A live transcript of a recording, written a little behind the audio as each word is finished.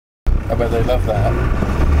I bet they love that.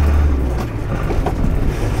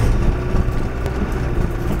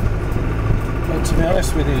 But to be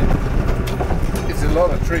honest with you, There's a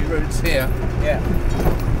lot of tree roots here. yeah.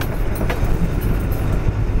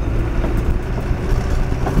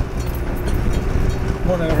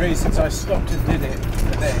 One of the reasons I stopped and did it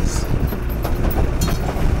for this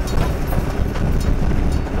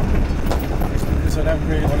is because I don't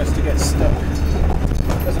really want us to get stuck.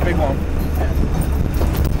 There's a big one.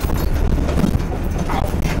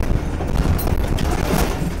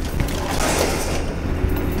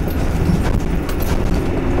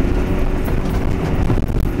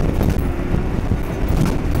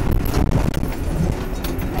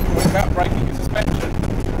 What about braking your suspension?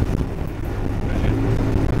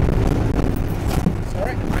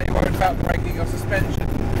 Sorry? Are you worried about breaking your suspension?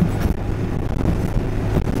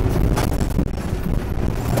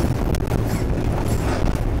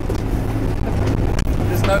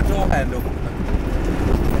 There's no door handle.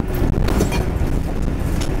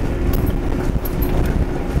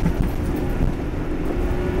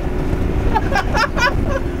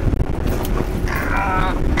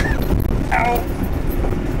 Ow!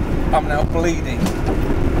 I'm now bleeding.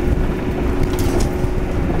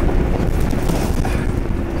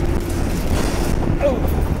 Oh!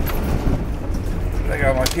 There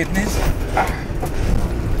go my kidneys.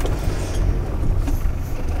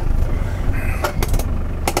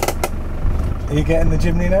 Are you getting the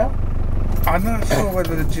chimney now? I'm not sure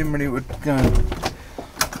whether the chimney would go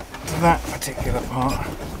to that particular part.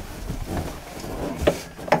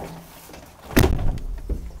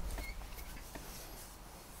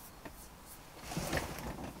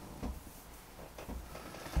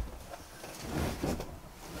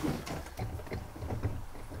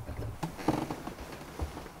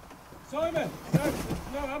 Simon,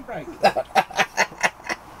 no handbrake.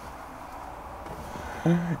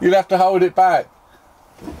 You'll have to hold it back.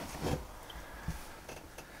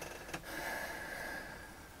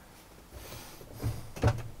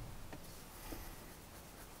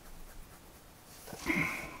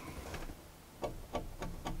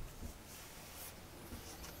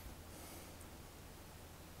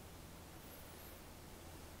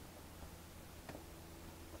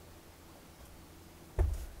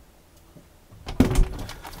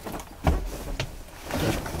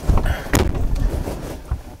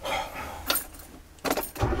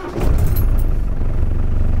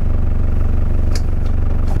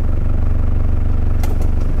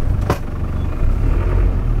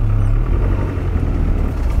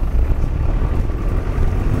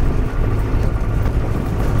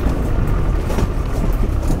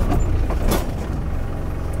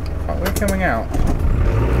 Coming out.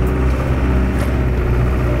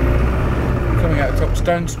 Coming out of Top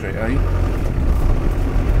Stone Street, are you?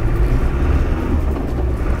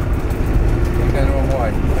 You're going the wrong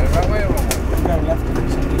way. Right way or wrong way? No, left of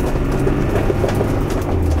it.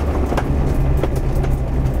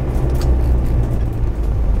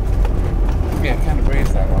 Yeah, Canterbury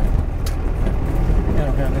is that way. Yeah,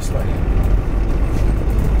 I'm going this way.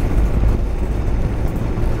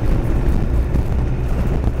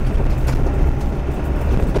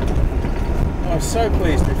 I'm so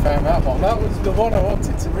pleased we found that one. That was the one I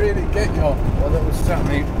wanted to really get you on. Well, that was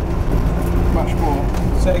certainly much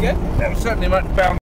more. Say again? That was certainly much bound.